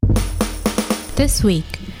This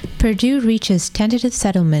week, Purdue reaches tentative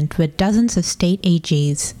settlement with dozens of state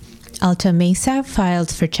AGs. Alta Mesa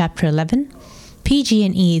files for Chapter 11.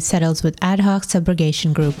 PG&E settles with ad hoc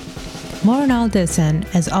subrogation group. More on all this and,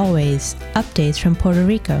 as always, updates from Puerto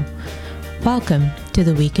Rico. Welcome to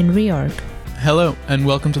the Week in Reorg. Hello, and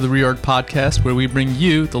welcome to the Reorg podcast, where we bring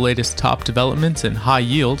you the latest top developments in high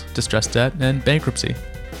yield, distressed debt, and bankruptcy.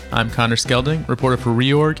 I'm Connor Skelding, reporter for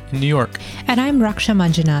Reorg in New York. And I'm Raksha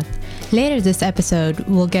Manjunath. Later this episode,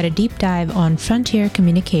 we'll get a deep dive on Frontier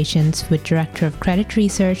Communications with Director of Credit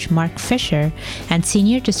Research Mark Fisher and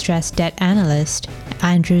Senior Distressed Debt Analyst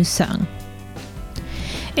Andrew Sung.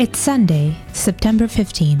 It's Sunday, September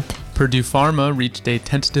 15th. Purdue Pharma reached a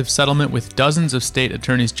tentative settlement with dozens of state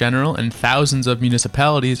attorneys general and thousands of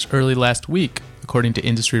municipalities early last week, according to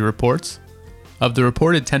industry reports. Of the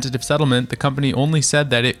reported tentative settlement, the company only said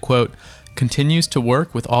that it, quote, continues to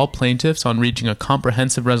work with all plaintiffs on reaching a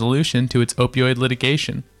comprehensive resolution to its opioid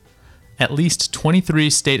litigation. At least 23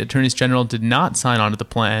 state attorneys general did not sign on to the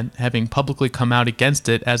plan, having publicly come out against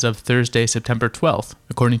it as of Thursday, September 12th,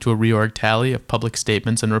 according to a Reorg tally of public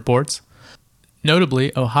statements and reports.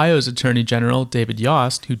 Notably, Ohio's Attorney General David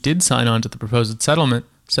Yost, who did sign on to the proposed settlement,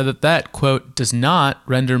 said that, quote, does not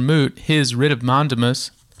render moot his writ of mandamus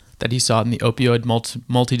that he sought in the opioid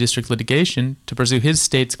multi-district litigation to pursue his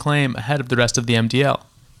state's claim ahead of the rest of the MDL.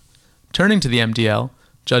 Turning to the MDL,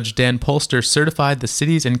 Judge Dan Polster certified the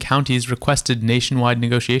cities and counties' requested nationwide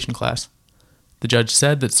negotiation class. The judge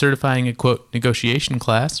said that certifying a, quote, negotiation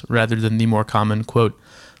class rather than the more common, quote,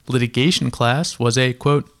 litigation class was a,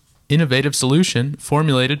 quote, innovative solution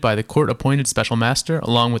formulated by the court-appointed special master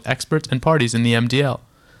along with experts and parties in the MDL.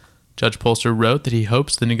 Judge Polster wrote that he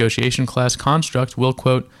hopes the negotiation class construct will,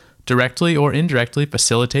 quote, directly or indirectly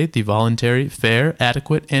facilitate the voluntary, fair,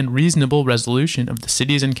 adequate, and reasonable resolution of the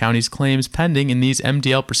cities and counties' claims pending in these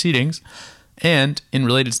MDL proceedings and in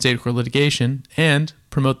related state court litigation, and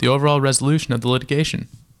promote the overall resolution of the litigation.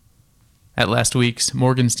 At last week's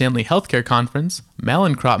Morgan Stanley Healthcare Conference,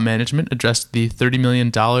 Mallinckrodt Management addressed the $30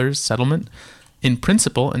 million settlement in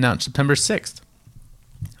principle announced September 6th,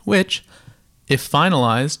 which, if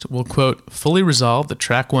finalized, will, quote, fully resolve the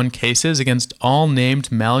Track 1 cases against all named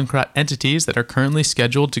Mallinckrodt entities that are currently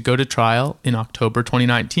scheduled to go to trial in October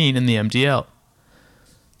 2019 in the MDL.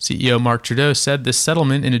 CEO Mark Trudeau said this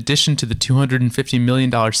settlement, in addition to the $250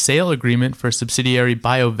 million sale agreement for subsidiary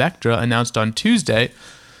BioVectra announced on Tuesday,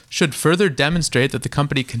 should further demonstrate that the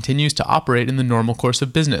company continues to operate in the normal course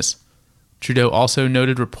of business. Trudeau also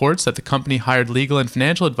noted reports that the company hired legal and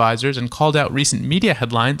financial advisors and called out recent media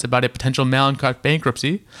headlines about a potential Mallinckrodt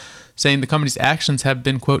bankruptcy, saying the company's actions have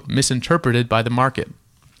been, quote, misinterpreted by the market.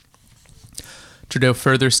 Trudeau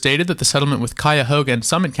further stated that the settlement with Cuyahoga and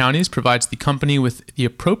Summit counties provides the company with the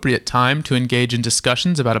appropriate time to engage in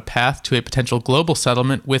discussions about a path to a potential global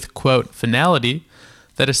settlement with, quote, finality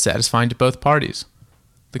that is satisfying to both parties.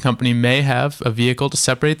 The company may have a vehicle to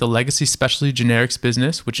separate the legacy specialty generics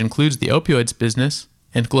business, which includes the opioids business,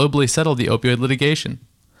 and globally settle the opioid litigation.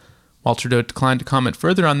 While Trudeau declined to comment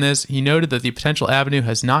further on this, he noted that the potential avenue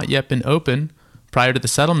has not yet been open prior to the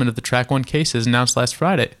settlement of the Track 1 cases announced last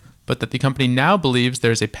Friday, but that the company now believes there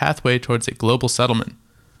is a pathway towards a global settlement.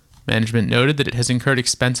 Management noted that it has incurred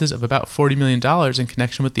expenses of about $40 million in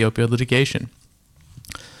connection with the opioid litigation.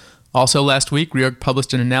 Also last week, Reorg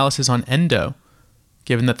published an analysis on Endo.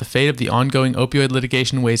 Given that the fate of the ongoing opioid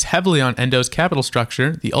litigation weighs heavily on Endo's capital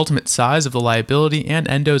structure, the ultimate size of the liability and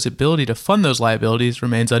Endo's ability to fund those liabilities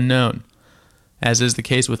remains unknown. As is the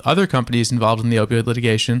case with other companies involved in the opioid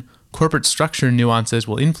litigation, corporate structure nuances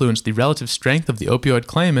will influence the relative strength of the opioid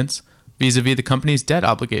claimants vis-a-vis the company's debt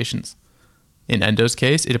obligations. In Endo's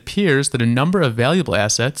case, it appears that a number of valuable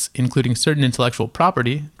assets, including certain intellectual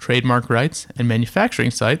property, trademark rights, and manufacturing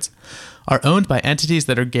sites, are owned by entities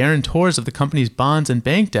that are guarantors of the company's bonds and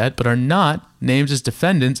bank debt but are not named as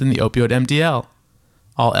defendants in the opioid MDL.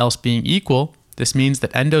 All else being equal, this means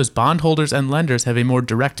that Endo's bondholders and lenders have a more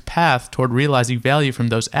direct path toward realizing value from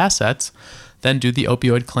those assets than do the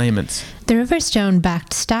opioid claimants. The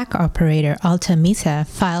Riverstone-backed stack operator Alta Mesa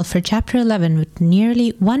filed for Chapter 11 with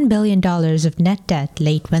nearly $1 billion of net debt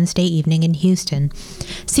late Wednesday evening in Houston,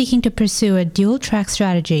 seeking to pursue a dual-track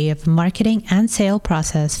strategy of marketing and sale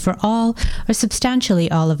process for all or substantially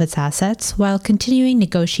all of its assets while continuing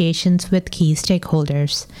negotiations with key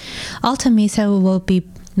stakeholders. Alta Mesa will be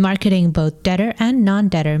marketing both debtor and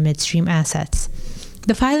non-debtor midstream assets.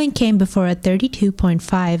 The filing came before a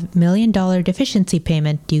 $32.5 million deficiency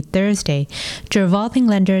payment due Thursday to revolving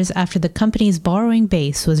lenders after the company's borrowing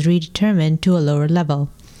base was redetermined to a lower level.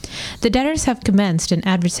 The debtors have commenced an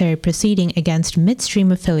adversary proceeding against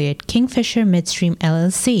midstream affiliate Kingfisher Midstream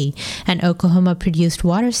LLC and Oklahoma Produced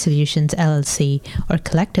Water Solutions LLC, or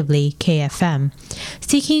collectively KFM,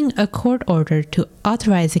 seeking a court order to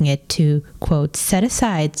authorizing it to, quote, set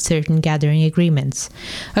aside certain gathering agreements.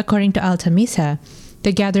 According to Alta Mesa,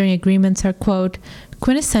 the gathering agreements are, quote,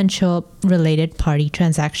 quintessential related party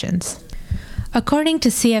transactions. According to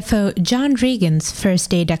CFO John Regan's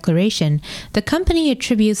first-day declaration, the company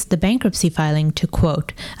attributes the bankruptcy filing to,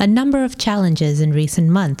 quote, a number of challenges in recent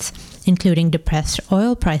months, including depressed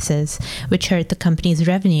oil prices, which hurt the company's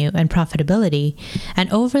revenue and profitability, an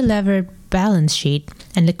over-levered balance sheet,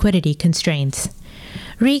 and liquidity constraints.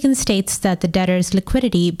 Regan states that the debtor's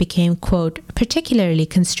liquidity became, quote, particularly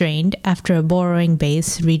constrained after a borrowing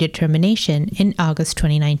base redetermination in August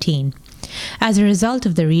 2019. As a result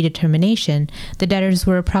of the redetermination, the debtors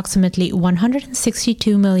were approximately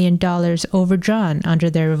 $162 million overdrawn under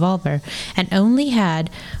their revolver and only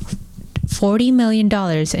had $40 million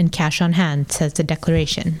in cash on hand, says the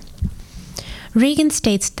declaration. Regan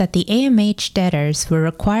states that the AMH debtors were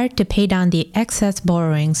required to pay down the excess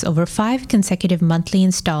borrowings over 5 consecutive monthly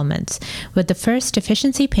installments, with the first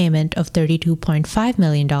deficiency payment of $32.5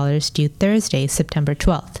 million due Thursday, September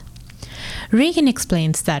 12th. Regan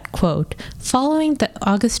explains that, quote, following the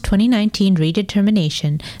August 2019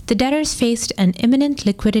 redetermination, the debtors faced an imminent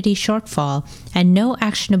liquidity shortfall and no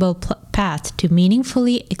actionable path to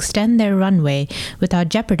meaningfully extend their runway without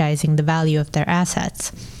jeopardizing the value of their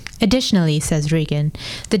assets. Additionally, says Regan,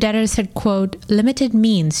 the debtors had, quote, limited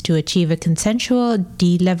means to achieve a consensual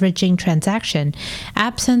deleveraging transaction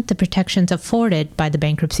absent the protections afforded by the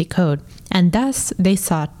bankruptcy code, and thus they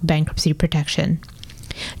sought bankruptcy protection.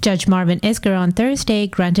 Judge Marvin Isger on Thursday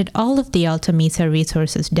granted all of the Alta Mesa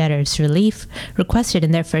Resources debtors relief requested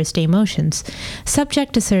in their first-day motions,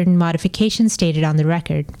 subject to certain modifications stated on the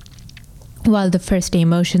record. While the first-day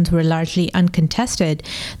motions were largely uncontested,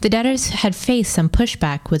 the debtors had faced some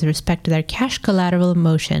pushback with respect to their cash collateral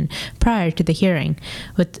motion prior to the hearing,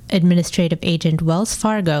 with Administrative Agent Wells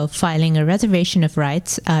Fargo filing a reservation of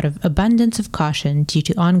rights out of abundance of caution due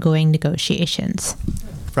to ongoing negotiations.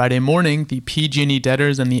 Friday morning, the PG&E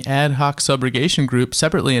debtors and the ad hoc subrogation group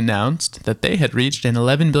separately announced that they had reached an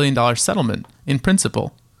 $11 billion settlement in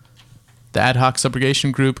principle. The ad hoc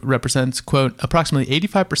subrogation group represents, quote, approximately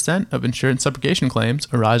 85% of insured subrogation claims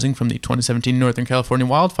arising from the 2017 Northern California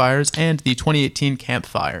wildfires and the 2018 Camp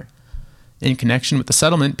Fire. In connection with the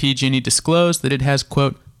settlement, PG&E disclosed that it has,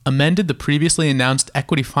 quote, amended the previously announced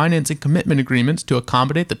equity financing commitment agreements to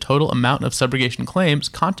accommodate the total amount of subrogation claims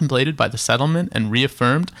contemplated by the settlement and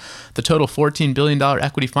reaffirmed the total $14 billion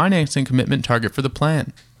equity financing commitment target for the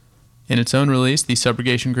plan. In its own release, the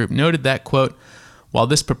subrogation group noted that, quote, while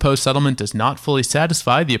this proposed settlement does not fully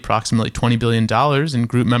satisfy the approximately $20 billion in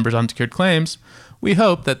group members' unsecured claims, we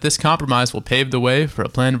hope that this compromise will pave the way for a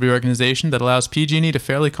plan of reorganization that allows PG&E to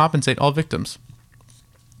fairly compensate all victims.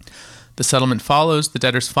 The settlement follows the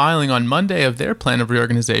debtors' filing on Monday of their plan of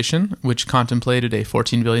reorganization, which contemplated a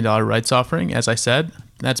 $14 billion rights offering, as I said.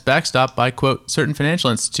 That's backstopped by, quote, certain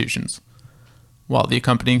financial institutions. While the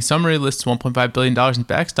accompanying summary lists $1.5 billion in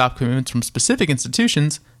backstop commitments from specific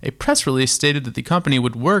institutions, a press release stated that the company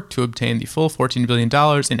would work to obtain the full $14 billion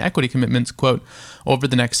in equity commitments, quote, over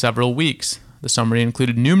the next several weeks. The summary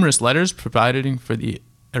included numerous letters providing for the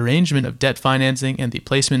arrangement of debt financing and the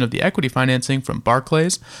placement of the equity financing from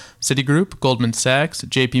Barclays, Citigroup, Goldman Sachs,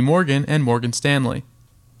 JP Morgan, and Morgan Stanley.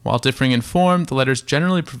 While differing in form, the letters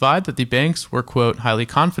generally provide that the banks were, quote, highly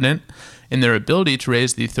confident in their ability to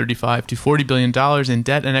raise the $35 to $40 billion in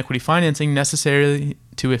debt and equity financing necessary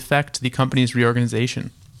to effect the company's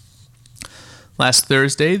reorganization. Last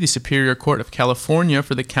Thursday, the Superior Court of California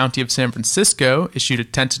for the County of San Francisco issued a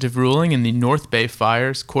tentative ruling in the North Bay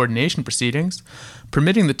Fires coordination proceedings,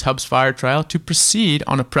 permitting the Tubbs fire trial to proceed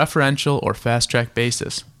on a preferential or fast-track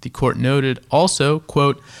basis. The court noted also,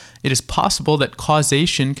 quote, it is possible that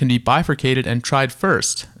causation can be bifurcated and tried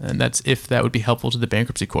first, and that's if that would be helpful to the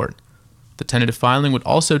bankruptcy court. The tentative filing would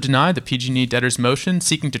also deny the PG&E debtor's motion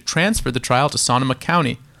seeking to transfer the trial to Sonoma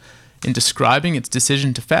County. In describing its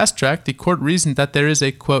decision to fast-track, the court reasoned that there is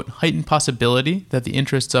a, quote, heightened possibility that the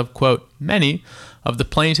interests of, quote, many of the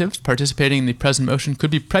plaintiffs participating in the present motion could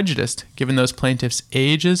be prejudiced, given those plaintiffs'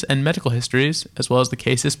 ages and medical histories, as well as the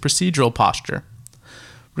case's procedural posture.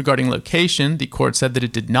 Regarding location, the court said that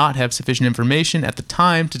it did not have sufficient information at the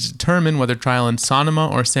time to determine whether trial in Sonoma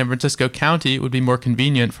or San Francisco County would be more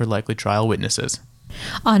convenient for likely trial witnesses.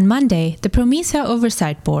 On Monday, the PROMESA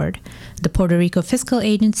Oversight Board, the Puerto Rico Fiscal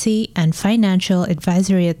Agency and Financial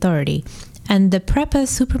Advisory Authority, and the PREPA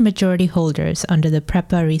supermajority holders under the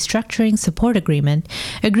PREPA Restructuring Support Agreement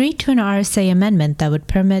agreed to an RSA amendment that would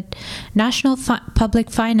permit National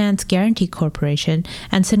Public Finance Guarantee Corporation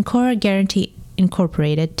and Syncora Guarantee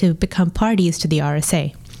Incorporated to become parties to the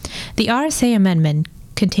RSA. The RSA amendment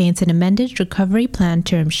contains an amended recovery plan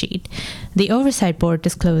term sheet. The Oversight Board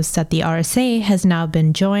disclosed that the RSA has now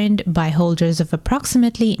been joined by holders of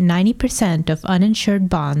approximately 90% of uninsured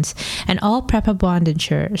bonds and all PREPA bond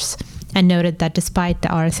insurers, and noted that despite the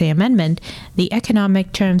RSA amendment, the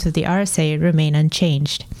economic terms of the RSA remain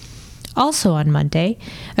unchanged. Also on Monday,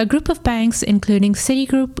 a group of banks, including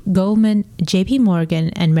Citigroup, Goldman, JP Morgan,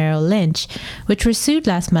 and Merrill Lynch, which were sued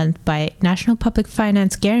last month by National Public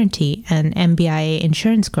Finance Guarantee and MBIA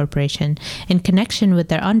Insurance Corporation in connection with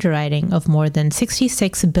their underwriting of more than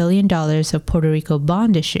 $66 billion of Puerto Rico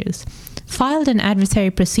bond issues, filed an adversary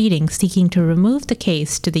proceeding seeking to remove the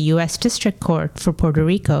case to the U.S. District Court for Puerto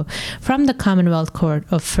Rico from the Commonwealth Court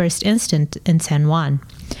of First Instance in San Juan.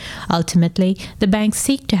 Ultimately, the banks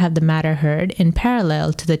seek to have the matter heard in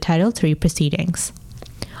parallel to the Title III proceedings.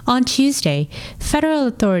 On Tuesday, federal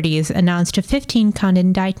authorities announced a 15-count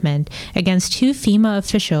indictment against two FEMA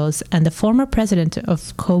officials and the former president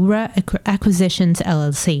of Cobra Acquisitions,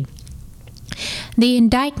 LLC. The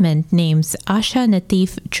indictment names Asha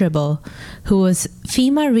Natif Tribble, who was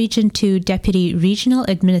FEMA Region 2 Deputy Regional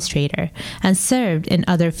Administrator and served in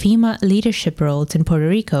other FEMA leadership roles in Puerto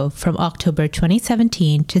Rico from October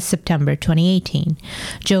 2017 to September 2018,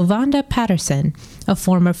 Jovanda Patterson, a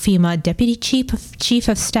former FEMA Deputy Chief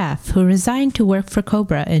of Staff who resigned to work for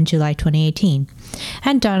Cobra in July 2018,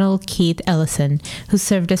 and Donald Keith Ellison, who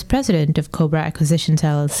served as president of Cobra Acquisitions,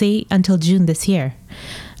 LLC until June this year.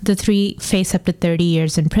 The three face up to 30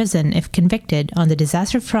 years in prison if convicted on the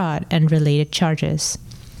disaster fraud and related charges.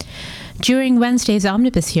 During Wednesday's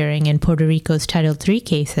omnibus hearing in Puerto Rico's Title III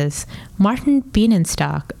cases, Martin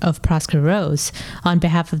Bienenstock of Prosper Rose, on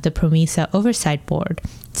behalf of the PROMESA Oversight Board,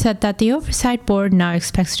 said that the Oversight Board now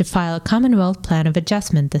expects to file a Commonwealth Plan of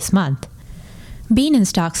Adjustment this month.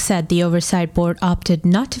 Bienenstock said the Oversight Board opted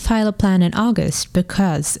not to file a plan in August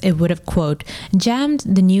because it would have, quote, jammed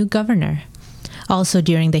the new governor. Also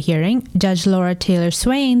during the hearing, Judge Laura Taylor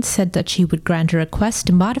Swain said that she would grant a request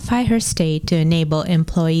to modify her stay to enable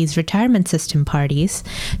employees' retirement system parties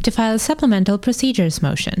to file a supplemental procedures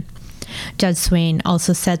motion. Judge Swain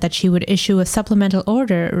also said that she would issue a supplemental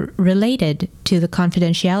order related to the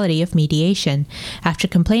confidentiality of mediation after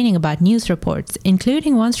complaining about news reports,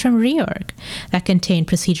 including ones from Reorg, that contained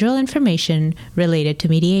procedural information related to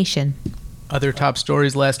mediation. Other top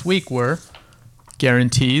stories last week were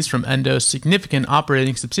guarantees from Endo's significant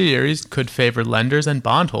operating subsidiaries could favor lenders and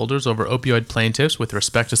bondholders over opioid plaintiffs with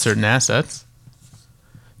respect to certain assets.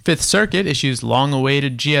 Fifth Circuit issues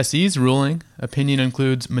long-awaited GSE's ruling. Opinion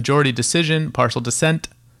includes majority decision, partial dissent.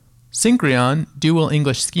 Syncreon, dual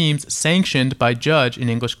English schemes sanctioned by judge in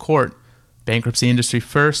English court. Bankruptcy industry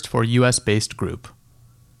first for U.S.-based group.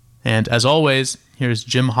 And as always, here's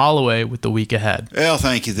Jim Holloway with the week ahead. Well,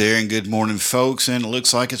 thank you there, and good morning, folks. And it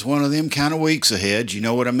looks like it's one of them kind of weeks ahead. You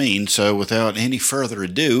know what I mean. So without any further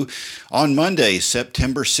ado, on Monday,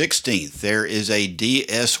 September 16th, there is a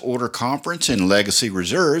DS order conference in Legacy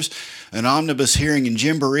Reserves, an omnibus hearing in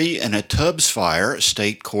Gymboree, and a Tubbs Fire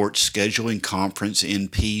state court scheduling conference in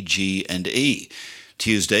PG&E.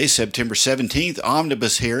 Tuesday, September 17th,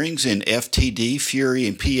 omnibus hearings in FTD, Fury,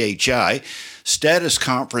 and PHI, status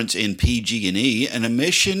conference in PG&E, and a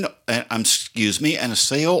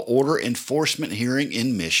sale order enforcement hearing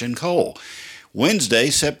in Mission Coal. Wednesday,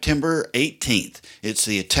 September 18th, it's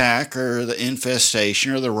the attack or the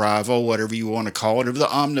infestation or the rival, whatever you want to call it, of the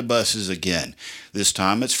omnibuses again. This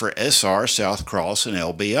time it's for SR, South Cross, and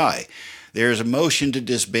LBI. There is a motion to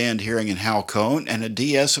disband hearing in Halcone and a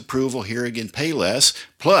DS approval hearing in Payless,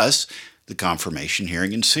 plus the confirmation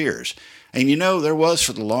hearing in Sears. And you know, there was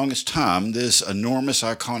for the longest time this enormous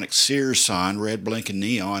iconic Sears sign, red blinking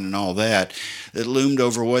neon and all that loomed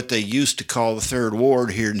over what they used to call the Third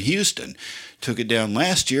Ward here in Houston. Took it down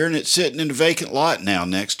last year, and it's sitting in a vacant lot now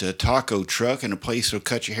next to a taco truck and a place that'll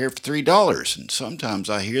cut your hair for $3. And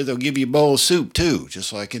sometimes I hear they'll give you a bowl of soup, too,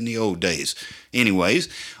 just like in the old days. Anyways,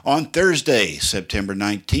 on Thursday, September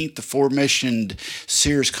 19th, the aforementioned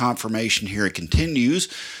Sears confirmation hearing continues,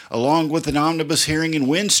 along with an omnibus hearing in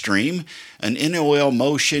Windstream, an NOL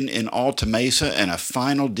motion in Alta Mesa, and a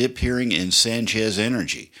final dip hearing in Sanchez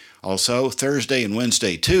Energy. Also, Thursday and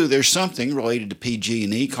Wednesday, too, there's something related to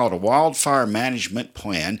PG&E called a Wildfire Management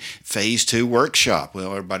Plan Phase 2 Workshop.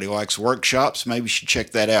 Well, everybody likes workshops. Maybe you should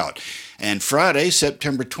check that out. And Friday,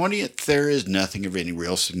 September 20th, there is nothing of any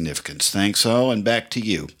real significance. Thanks all, and back to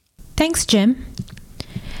you. Thanks, Jim.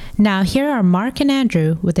 Now, here are Mark and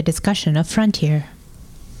Andrew with a discussion of Frontier.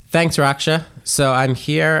 Thanks, Raksha. So I'm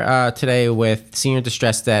here today with Senior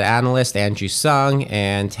Distressed Debt Analyst Andrew Sung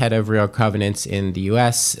and Head of Real Covenants in the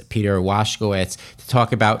U.S., Peter Washkowitz, to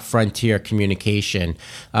talk about Frontier Communication.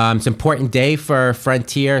 It's an important day for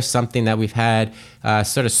Frontier, something that we've had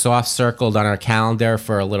sort of soft circled on our calendar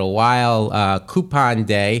for a little while, Coupon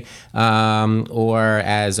Day, or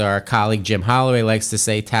as our colleague Jim Holloway likes to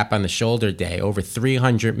say, Tap on the Shoulder Day. Over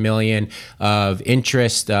 $300 million of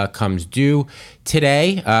interest comes due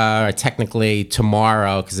today, technically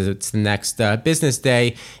tomorrow, because it's the next business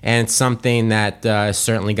day, and it's something that has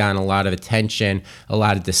certainly gotten a lot of attention, a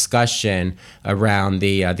lot of discussion around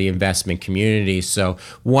the investment community. So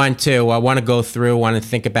want to go through, want to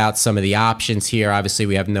think about some of the options here. Obviously,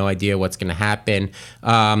 we have no idea what's going to happen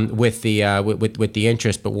with the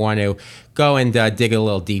interest, but want to go and dig a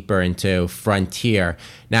little deeper into Frontier.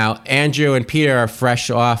 Now, Andrew and Peter are fresh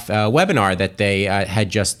off a webinar that they had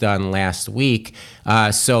just done last week.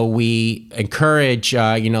 So we encourage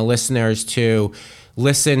listeners to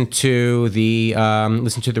listen to the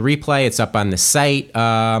replay. It's up on the site,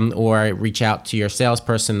 or reach out to your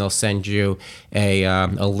salesperson. They'll send you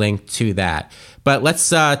a link to that. But let's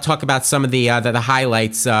talk about some of the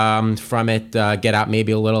highlights from it. Get out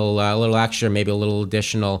maybe a little extra, maybe a little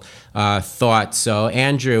additional thought. So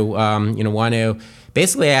Andrew, want to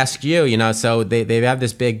basically ask you, so they have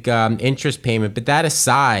this big interest payment, but that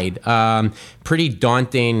aside, pretty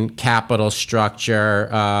daunting capital structure.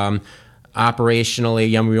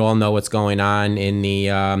 Operationally, we all know what's going on in the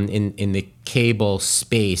in the cable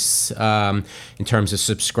space in terms of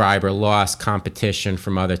subscriber loss, competition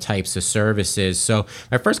from other types of services. So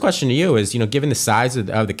my first question to you is, given the size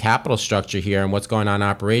of the capital structure here and what's going on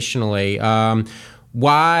operationally,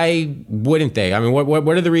 why wouldn't they? I mean,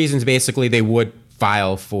 what are the reasons basically they would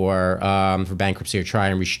file for bankruptcy or try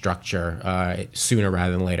and restructure sooner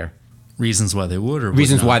rather than later? Reasons why they would, or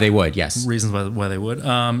reasons why they would, yes. Reasons why they would.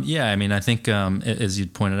 I think as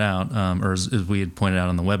you'd pointed out, or as we had pointed out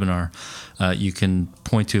on the webinar, you can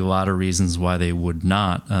point to a lot of reasons why they would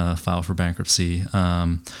not file for bankruptcy.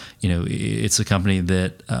 It's a company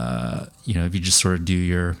that, if you just sort of do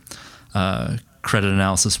your credit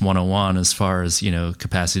analysis 101 as far as,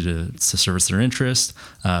 capacity to service their interest,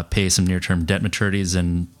 pay some near-term debt maturities,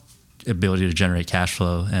 and ability to generate cash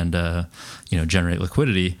flow and generate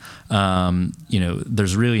liquidity,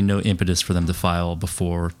 there's really no impetus for them to file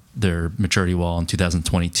before their maturity wall in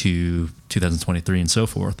 2022, 2023, and so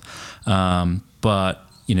forth. But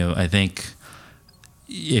I think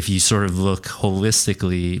if you sort of look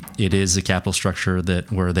holistically, it is a capital structure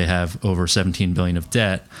where they have over $17 billion of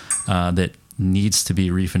debt that needs to be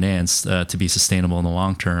refinanced to be sustainable in the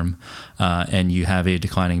long term, and you have a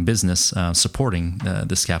declining business supporting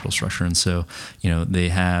this capital structure. And so, they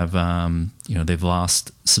have, they've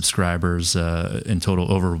lost subscribers in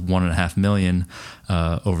total over 1.5 million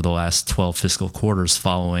over the last 12 fiscal quarters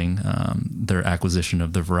following their acquisition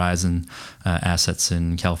of the Verizon assets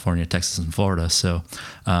in California, Texas, and Florida. So,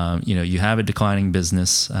 you have a declining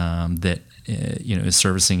business that is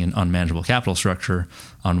servicing an unmanageable capital structure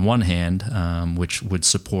on one hand, which would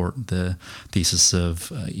support the thesis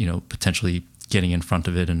of potentially getting in front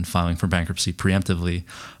of it and filing for bankruptcy preemptively.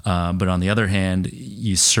 But on the other hand,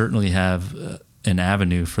 you certainly have an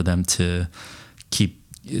avenue for them to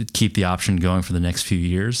keep the option going for the next few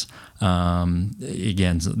years.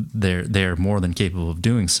 Again, they're more than capable of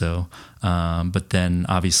doing so. But then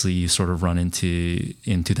obviously you sort of run into,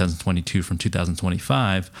 in 2022 from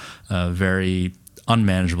 2025, a very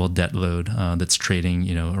unmanageable debt load that's trading,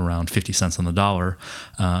 around 50 cents on the dollar,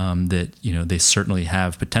 that, they certainly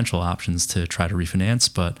have potential options to try to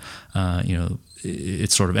refinance, but,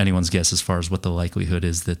 it's sort of anyone's guess as far as what the likelihood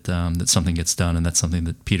is that that something gets done, and that's something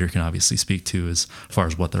that Peter can obviously speak to as far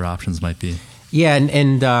as what their options might be. Yeah,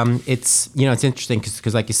 and it's it's interesting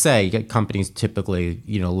because like you say, companies typically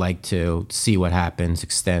like to see what happens,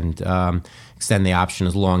 extend the option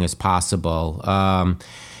as long as possible.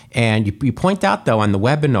 And you point out, though, on the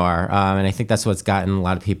webinar, and I think that's what's gotten a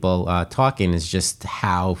lot of people talking, is just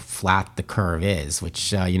how flat the curve is,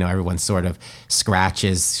 which, everyone sort of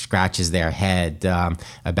scratches their head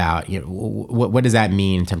about, what does that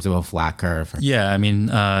mean in terms of a flat curve? Yeah, I mean,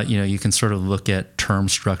 you can sort of look at term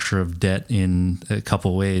structure of debt in a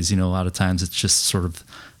couple ways. A lot of times it's just sort of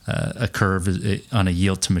a curve on a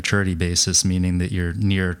yield to maturity basis, meaning that your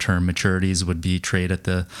near term maturities would be trade at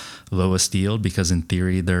the lowest yield because in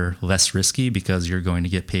theory they're less risky because you're going to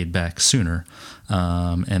get paid back sooner.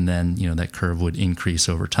 And then, that curve would increase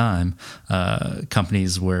over time.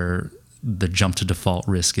 Companies where the jump to default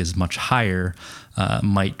risk is much higher,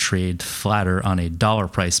 might trade flatter on a dollar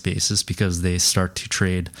price basis because they start to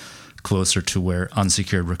trade closer to where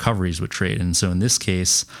unsecured recoveries would trade. And so in this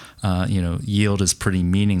case, yield is pretty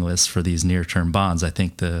meaningless for these near-term bonds. I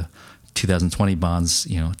think the 2020 bonds,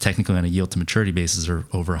 technically on a yield to maturity basis are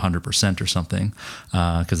over 100% or something,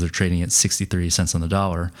 because they're trading at 63 cents on the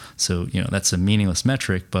dollar. So, that's a meaningless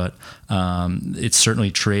metric, but it's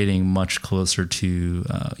certainly trading much closer to,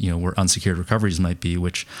 where unsecured recoveries might be,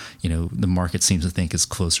 which, the market seems to think is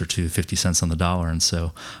closer to 50 cents on the dollar. And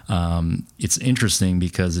so it's interesting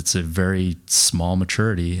because it's a very small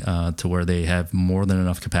maturity to where they have more than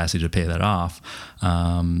enough capacity to pay that off,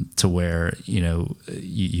 to where,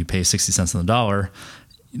 you pay 60 cents on the dollar,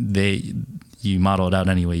 you model it out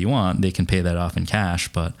any way you want, they can pay that off in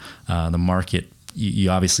cash, but the market, you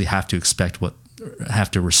obviously have to respect what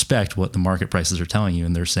the market prices are telling you,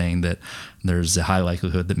 and they're saying that there's a high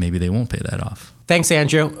likelihood that maybe they won't pay that off. Thanks,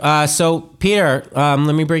 Andrew. So, Peter,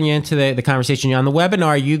 let me bring you into the conversation. On the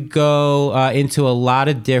webinar, you go into a lot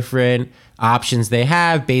of different options they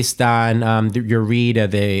have based on your read of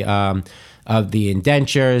the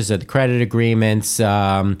indentures, of the credit agreements.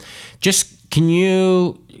 Just can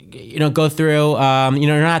you go through, you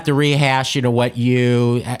don't have to rehash, what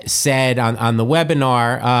you said on the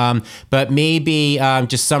webinar, but maybe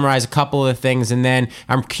just summarize a couple of things. And then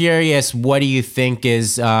I'm curious, what do you think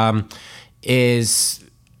would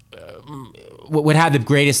have the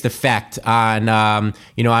greatest effect on, on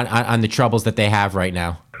the troubles that they have right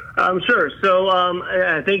now? Sure. So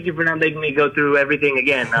thank you for not making me go through everything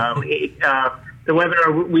again. The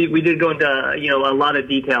webinar, we did go into, a lot of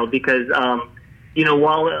detail because,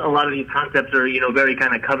 while a lot of these concepts are, very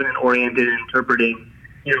kind of covenant-oriented and interpreting,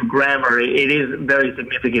 grammar, it is very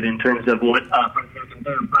significant in terms of what Frontier can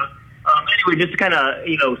do. But anyway, just to kind of,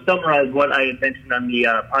 summarize what I had mentioned on the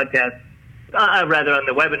podcast, rather on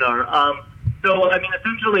the webinar. So,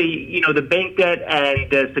 essentially, the bank debt and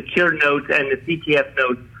the secured notes and the CTF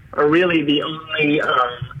notes are really the only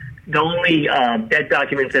debt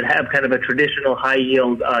documents that have kind of a traditional high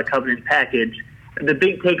yield covenant package. The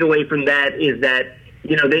big takeaway from that is that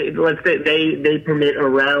they permit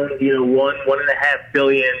around $1.5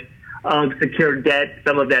 billion of secured debt.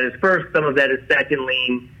 Some of that is first, some of that is second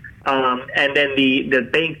lien, and then the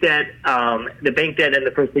bank debt and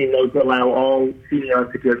the first lien notes allow all senior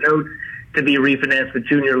unsecured notes to be refinanced with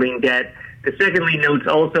junior lien debt. The second lien notes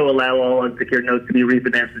also allow all unsecured notes to be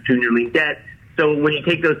refinanced with junior lien debt. So when you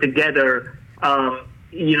take those together,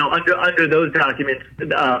 under those documents,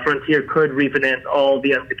 Frontier could refinance all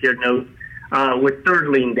the unsecured notes with third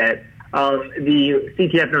lien debt. The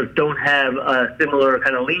CTF notes don't have a similar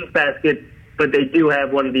kind of liens basket, but they do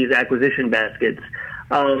have one of these acquisition baskets.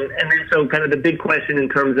 And then so kind of the big question in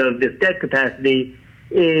terms of this debt capacity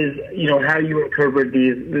is, how you interpret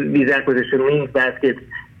these acquisition liens baskets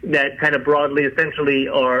that kind of broadly essentially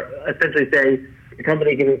say the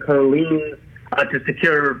company can incur liens to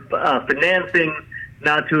secure financing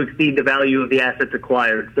not to exceed the value of the assets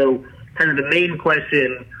acquired. So kind of the main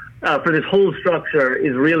question for this whole structure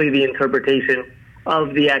is really the interpretation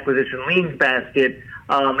of the acquisition liens basket,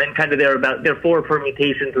 and kind of there are four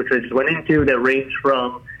permutations which I just went into that range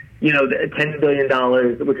from the $10 billion,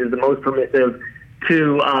 which is the most permissive,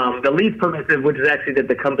 to the least permissive, which is actually that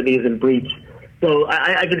the company is in breach. So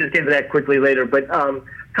I can just get to that quickly later. But a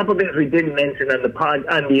couple of things we didn't mention on the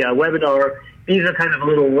webinar. These are kind of a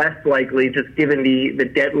little less likely, just given the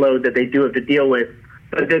debt load that they do have to deal with.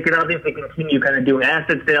 But they can obviously continue kind of doing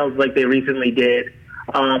asset sales like they recently did.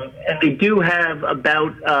 And they do have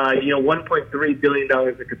about $1.3 billion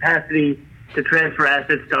of capacity to transfer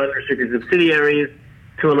assets to unrestricted subsidiaries,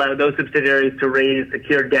 to allow those subsidiaries to raise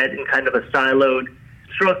secured debt in kind of a siloed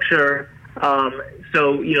structure.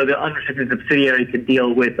 So, the unrestricted subsidiary could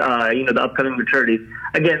deal with, the upcoming maturities.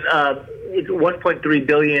 Again, it's $1.3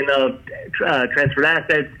 billion of transferred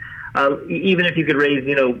assets. Even if you could raise,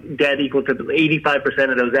 debt equal to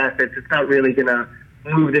 85% of those assets, it's not really going to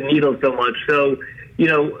move the needle so much. So,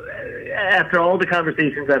 after all the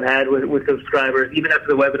conversations I've had with subscribers, even after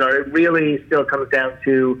the webinar, it really still comes down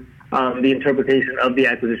to the interpretation of the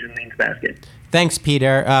acquisition liens basket. Thanks,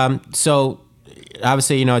 Peter. So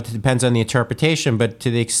obviously, it depends on the interpretation, but to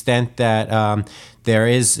the extent that there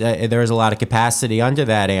is a lot of capacity under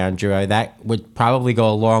that, Andrew, that would probably go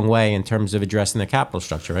a long way in terms of addressing the capital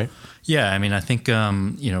structure, right? Yeah, I think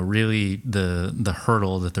really the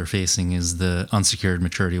hurdle that they're facing is the unsecured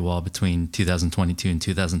maturity wall between 2022 and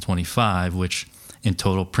 2025, which in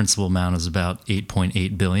total principal amount is about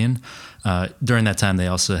 $8.8 billion. During that time, they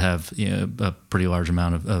also have a pretty large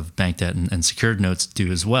amount of bank debt and secured notes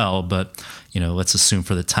due as well. But let's assume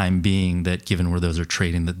for the time being that given where those are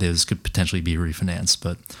trading, that those could potentially be refinanced.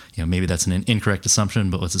 But maybe that's an incorrect assumption,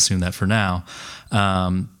 but let's assume that for now.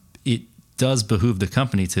 It does behoove the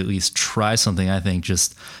company to at least try something. I think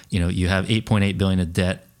just you have $8.8 billion of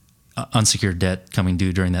debt, unsecured debt coming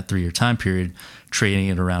due during that 3-year time period, trading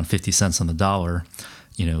at around 50 cents on the dollar.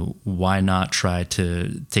 Why not try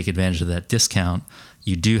to take advantage of that discount?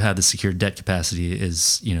 You do have the secured debt capacity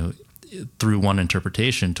is, through one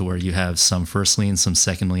interpretation to where you have some first lien, some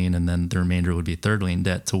second lien, and then the remainder would be third lien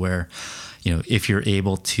debt to where, if you're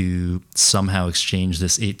able to somehow exchange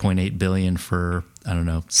this $8.8 billion for,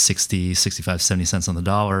 60, 65, 70 cents on the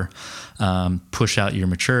dollar, push out your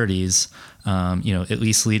maturities, at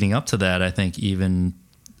least leading up to that, I think even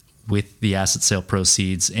with the asset sale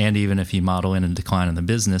proceeds, and even if you model in a decline in the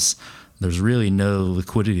business, there's really no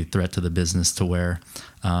liquidity threat to the business to where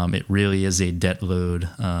it really is a debt load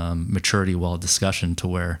maturity wall discussion to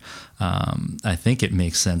where I think it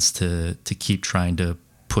makes sense to keep trying to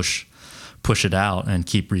push it out and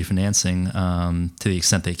keep refinancing to the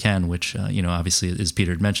extent they can, which, obviously, as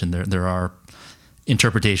Peter had mentioned, there are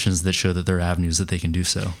interpretations that show that there are avenues that they can do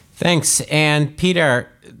so. Thanks. And Peter,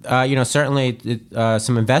 certainly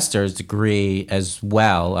some investors agree as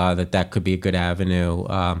well that could be a good avenue.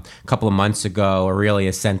 A couple of months ago,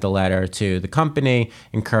 Aurelia sent a letter to the company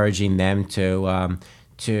encouraging them to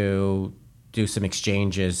do some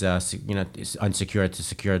exchanges, unsecured to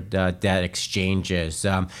secured debt exchanges.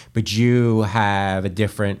 But you have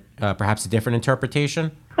perhaps a different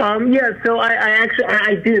interpretation? So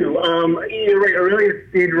I do. You're right. Aurelia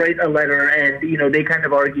did write a letter, and they kind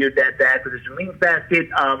of argued that the acquisition liens basket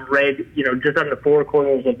read, just on the four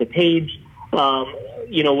corners of the page,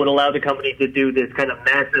 would allow the company to do this kind of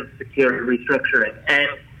massive secured restructuring. And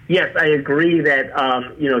yes, I agree that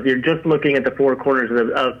if you're just looking at the four corners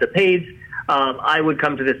of the page, I would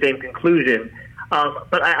come to the same conclusion.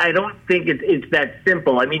 But I don't think it's that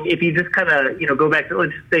simple. I mean, if you just kind of go back to,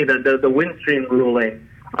 let's just say the Windstream ruling.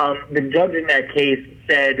 The judge in that case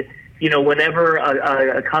said, whenever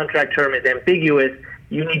a contract term is ambiguous,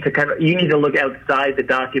 you need to look outside the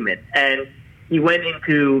document. And he went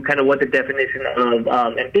into kind of what the definition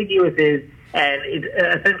of ambiguous is, and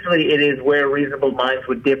essentially it is where reasonable minds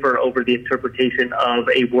would differ over the interpretation of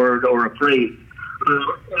a word or a phrase.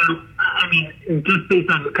 I mean, just based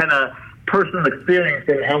on kind of personal experience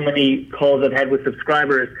and how many calls I've had with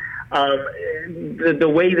subscribers, the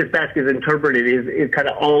way this basket is interpreted is kind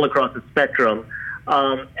of all across the spectrum.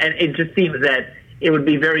 And it just seems that it would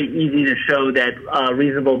be very easy to show that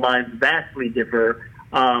reasonable minds vastly differ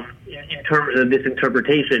in terms of this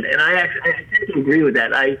interpretation. And I tend to agree with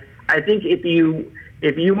that. I think if you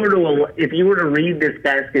were to read this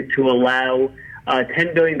basket to allow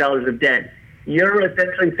 $10 billion of debt, you're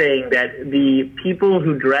essentially saying that the people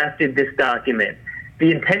who drafted this document,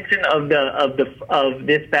 the intention of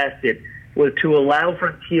this basket was to allow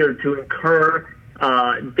Frontier to incur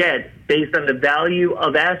debt based on the value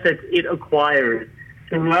of assets it acquires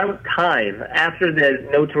throughout time after the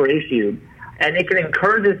notes were issued, and it can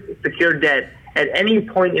incur this secured debt at any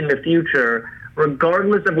point in the future,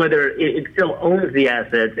 regardless of whether it still owns the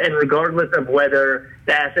assets and regardless of whether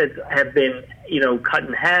the assets have been cut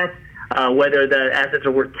in half, whether the assets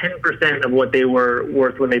are worth 10% of what they were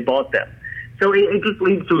worth when they bought them. So it just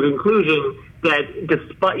leads to a conclusion that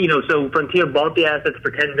despite, so Frontier bought the assets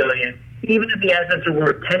for $10 billion. Even if the assets are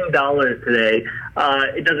worth $10 today,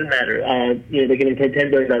 it doesn't matter. They can incur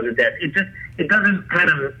 $10 billion of debt. It doesn't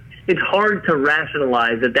it's hard to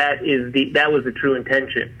rationalize that was the true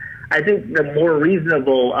intention. I think the more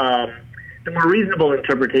reasonable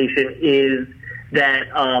interpretation is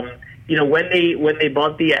that, when they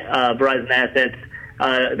bought the Verizon assets,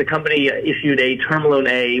 the company issued a term loan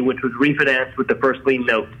A, which was refinanced with the first lien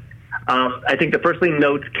note. I think the first lien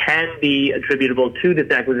notes can be attributable to this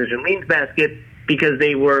acquisition liens basket because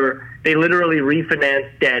they literally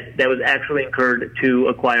refinanced debt that was actually incurred to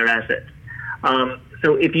acquire assets.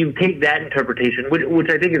 So if you take that interpretation, which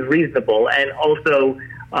I think is reasonable, and also,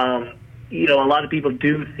 a lot of people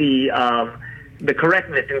do see the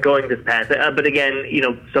correctness in going this path. But again,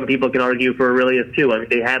 some people can argue for Aurelius too. I mean,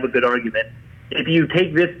 they have a good argument. If you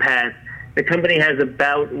take this path, the company has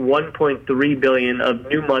about $1.3 billion of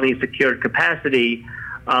new money secured capacity,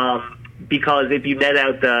 because if you net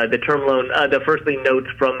out the term loan, the first lien notes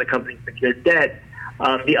from the company's secured debt,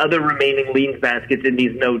 the other remaining liens baskets in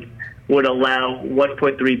these notes would allow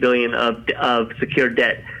 $1.3 billion of secured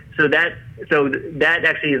debt. So that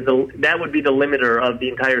actually that would be the limiter of the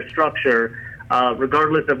entire structure.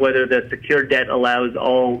 regardless of whether the secured debt allows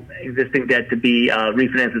all existing debt to be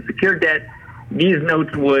refinanced with secured debt, these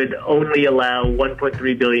notes would only allow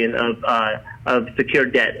 $1.3 billion of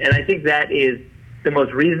secured debt. And I think that is the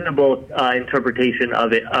most reasonable interpretation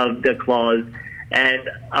of the clause. And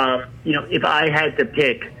if I had to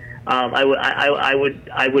pick,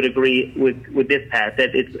 I would agree with this path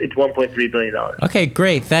that it's $1.3 billion. Okay,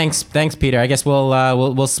 great. Thanks, Peter. I guess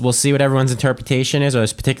we'll see what everyone's interpretation is, or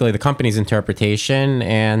particularly the company's interpretation,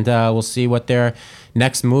 and we'll see what their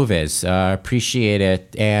next move is. Appreciate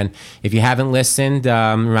it. And if you haven't listened,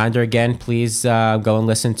 reminder again, please go and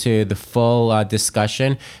listen to the full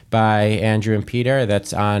discussion by Andrew and Peter.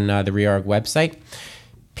 That's on the Reorg website.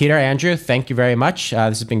 Peter, Andrew, thank you very much.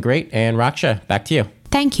 This has been great. And Raksha, back to you.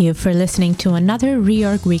 Thank you for listening to another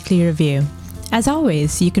Reorg Weekly Review. As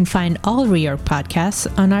always, you can find all Reorg podcasts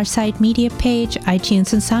on our site media page,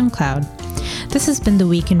 iTunes, and SoundCloud. This has been The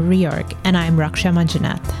Week in Reorg, and I'm Raksha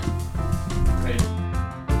Manjunath.